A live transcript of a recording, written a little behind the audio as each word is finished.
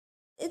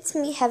it's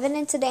me, Heaven,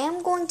 and today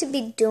I'm going to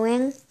be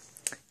doing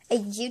a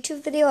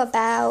YouTube video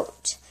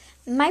about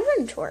my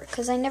room tour,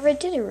 because I never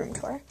did a room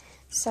tour.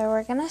 So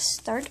we're going to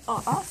start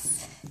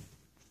off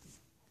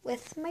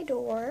with my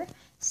door.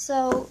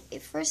 So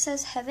it first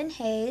says Heaven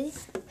Hay,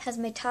 has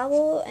my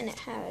towel, and it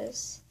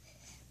has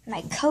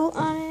my coat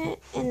on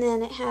it, and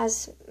then it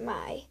has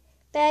my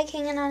bag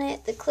hanging on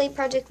it, the clay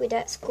project we did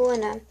at school,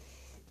 and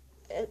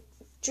a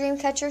dream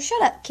catcher.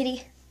 Shut up,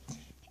 kitty.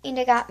 And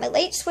I got my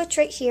light switch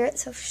right here.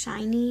 It's so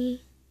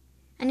shiny.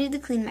 I need to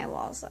clean my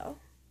walls, though.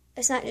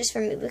 It's not just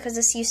for me, because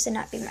this used to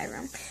not be my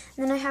room.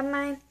 And then I have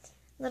my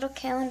little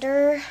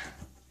calendar.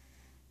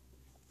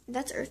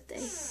 That's Earth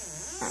Day.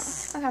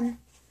 Oh, okay.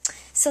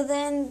 So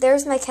then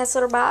there's my cat's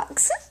litter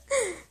box.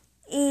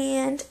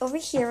 And over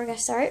here we're going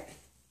to start.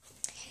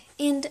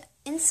 And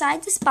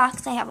inside this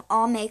box I have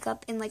all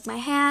makeup and like my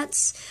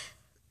hats,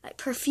 my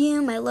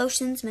perfume, my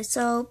lotions, my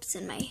soaps,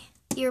 and my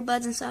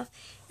earbuds and stuff.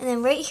 And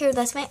then right here,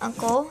 that's my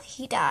uncle.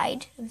 He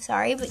died. I'm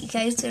sorry, but you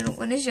guys didn't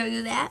want to show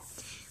you that.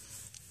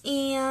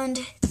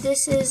 And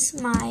this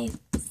is my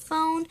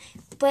phone,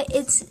 but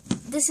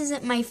this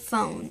isn't my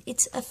phone.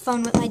 It's a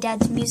phone with my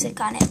dad's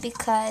music on it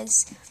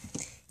because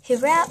he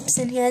raps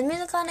and he has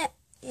music on it,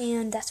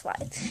 and that's why.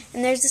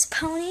 And there's this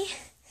pony,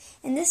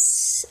 and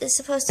this is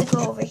supposed to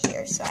go over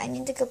here, so I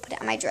need to go put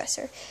it on my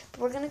dresser.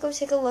 But we're going to go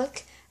take a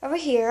look over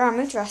here on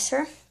my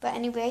dresser. But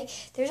anyway,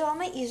 there's all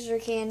my Easter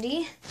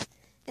candy.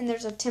 And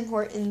there's a Tim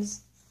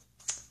Hortons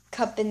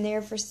cup in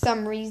there for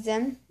some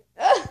reason.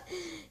 Ugh.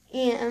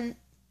 And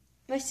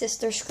my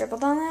sister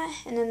scribbled on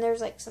that. And then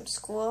there's like some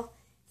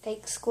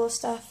fake school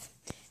stuff.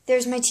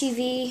 There's my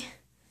TV.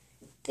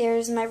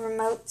 There's my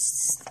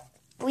remotes.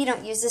 We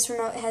don't use this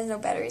remote. It has no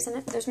batteries in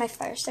it. There's my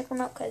Fire Stick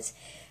remote because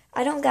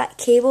I don't got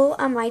cable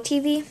on my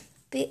TV.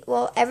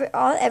 Well,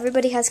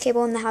 everybody has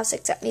cable in the house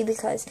except me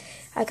because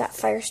I got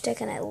Fire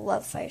Stick and I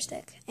love Fire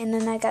Stick. And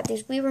then I got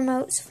these Wii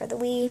remotes for the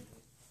Wii.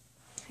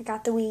 I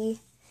got the Wii.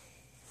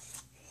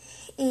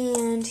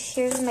 And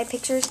here's my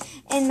pictures.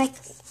 And my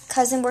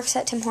cousin works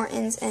at Tim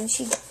Hortons, and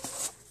she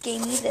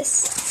gave me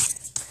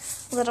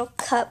this little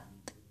cup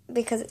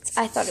because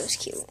I thought it was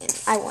cute, and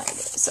I wanted it,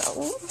 so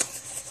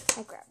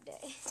I grabbed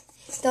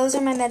it. Those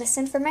are my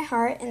medicine for my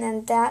heart, and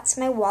then that's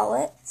my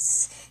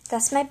wallets.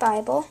 That's my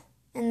Bible,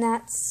 and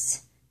I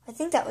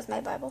think that was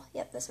my Bible.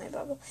 Yep, that's my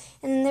Bible.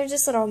 And then there's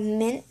this little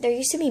mint. There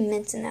used to be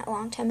mints in that a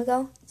long time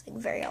ago. It's like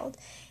very old.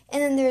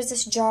 And then there's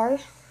this jar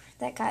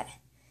that got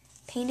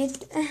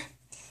painted,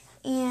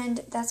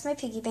 and that's my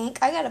piggy bank.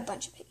 I got a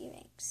bunch of piggy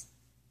banks,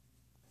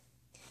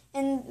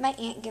 and my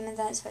aunt gave me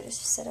that, so I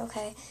just said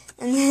okay.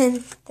 And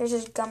then there's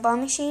this gumball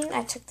machine.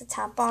 I took the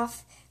top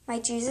off. My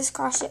Jesus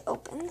cross, it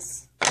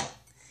opens,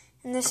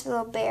 and this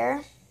little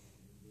bear.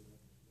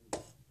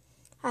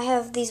 I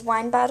have these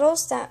wine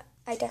bottles that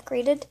I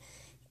decorated,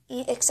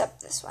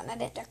 except this one. I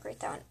didn't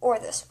decorate that one or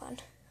this one.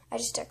 I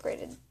just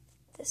decorated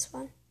this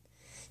one.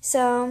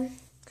 So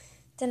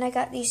then I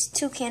got these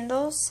 2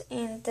 candles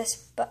and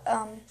this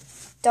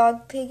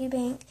dog piggy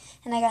bank.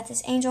 And I got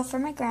this angel for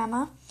my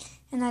grandma.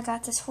 And I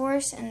got this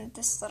horse and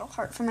this little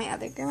heart for my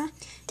other grandma.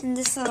 And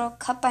this little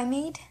cup I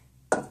made.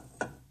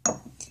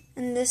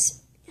 And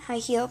this high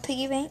heel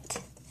piggy bank.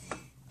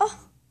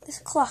 Oh, this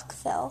clock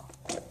fell.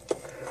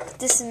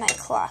 This is my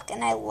clock,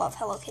 and I love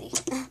Hello Kitty.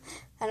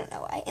 I don't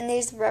know why. And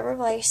there's rubber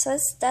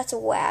bracelets. That's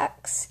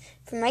wax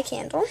for my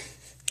candle.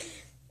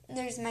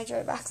 There's my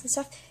joy box and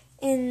stuff.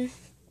 And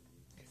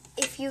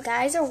if you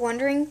guys are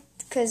wondering,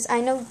 because I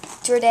know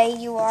Jorday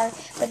you are,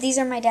 but these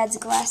are my dad's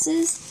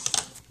glasses,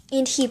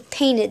 and he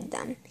painted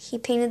them. He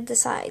painted the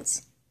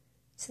sides.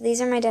 So these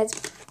are my dad's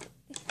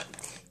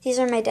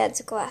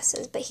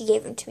glasses, but he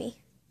gave them to me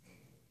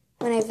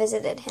when I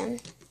visited him.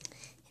 And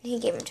he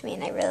gave them to me,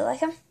 and I really like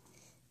them.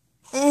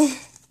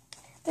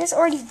 There's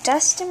already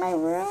dust in my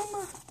room,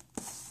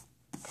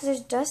 because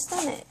there's dust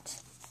on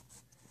it.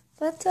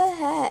 What the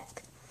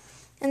heck?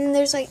 And then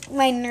there's like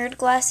my nerd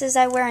glasses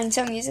I wear on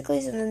some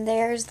musicals, and then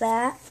there's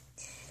that.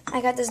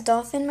 I got this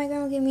dolphin my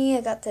grandma gave me.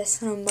 I got this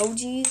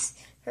emojis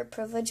for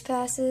privilege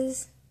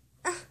passes.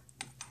 I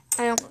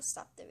almost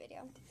stopped the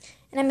video.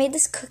 And I made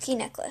this cookie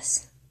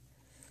necklace.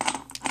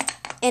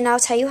 And I'll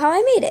tell you how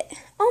I made it.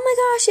 Oh my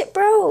gosh, it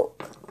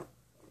broke.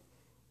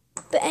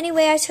 But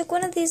anyway, I took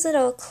one of these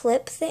little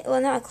clip things.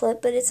 Well, not a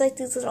clip, but it's like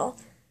these little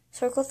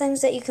circle things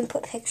that you can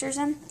put pictures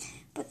in.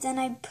 But then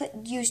I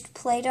used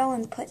Play-Doh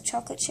and put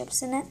chocolate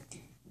chips in it.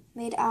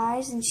 Made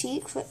eyes and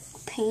cheeks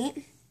with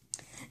paint.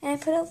 And I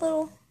put a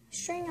little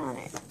string on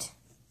it.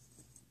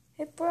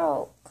 It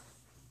broke.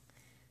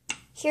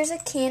 Here's a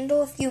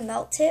candle. If you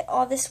melt it,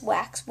 all this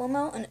wax will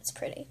melt, and it's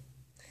pretty.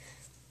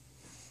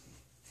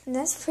 And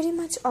that's pretty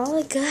much all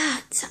I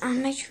got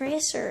on my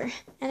dresser.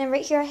 And then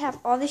right here I have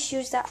all the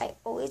shoes that I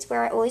always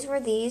wear. I always wear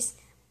these.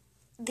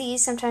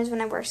 These sometimes when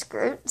I wear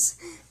skirts.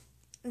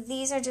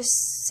 These are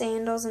just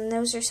sandals, and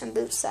those are some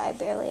boots that I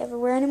barely ever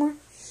wear anymore.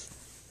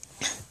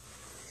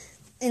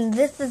 And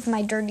this is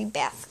my dirty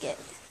basket.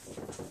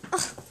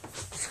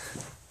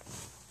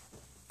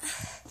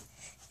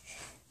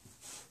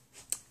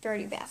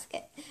 dirty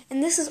basket.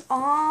 And this is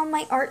all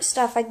my art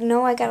stuff. I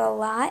know I got a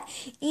lot.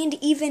 And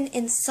even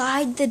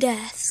inside the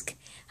desk,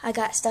 I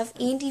got stuff.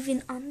 And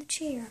even on the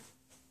chair.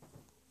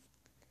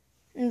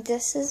 And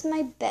this is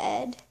my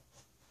bed.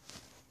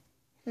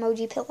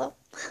 Emoji pillow.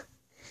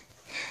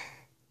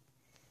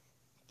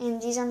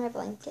 And these are my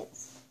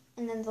blankets.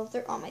 And then those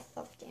are all my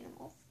stuffed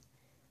animals.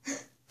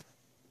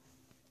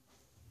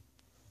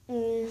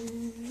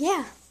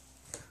 Yeah.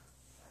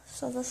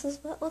 So this is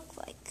what it looked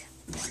like.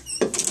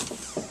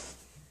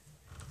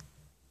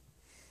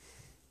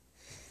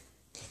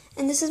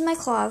 And this is my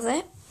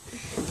closet.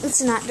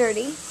 It's not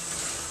dirty.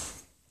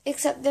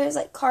 Except there's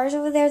like cars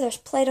over there. There's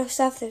Play-Doh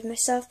stuff. There's my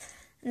stuff.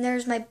 And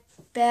there's my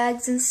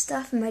bags and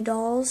stuff and my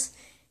dolls.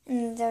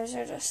 And those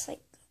are just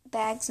like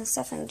bags and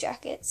stuff and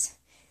jackets.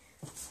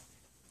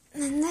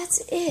 And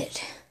that's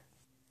it.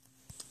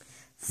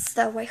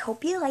 So I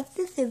hope you liked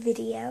this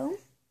video.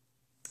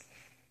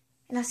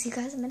 And I'll see you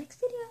guys in my next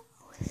video.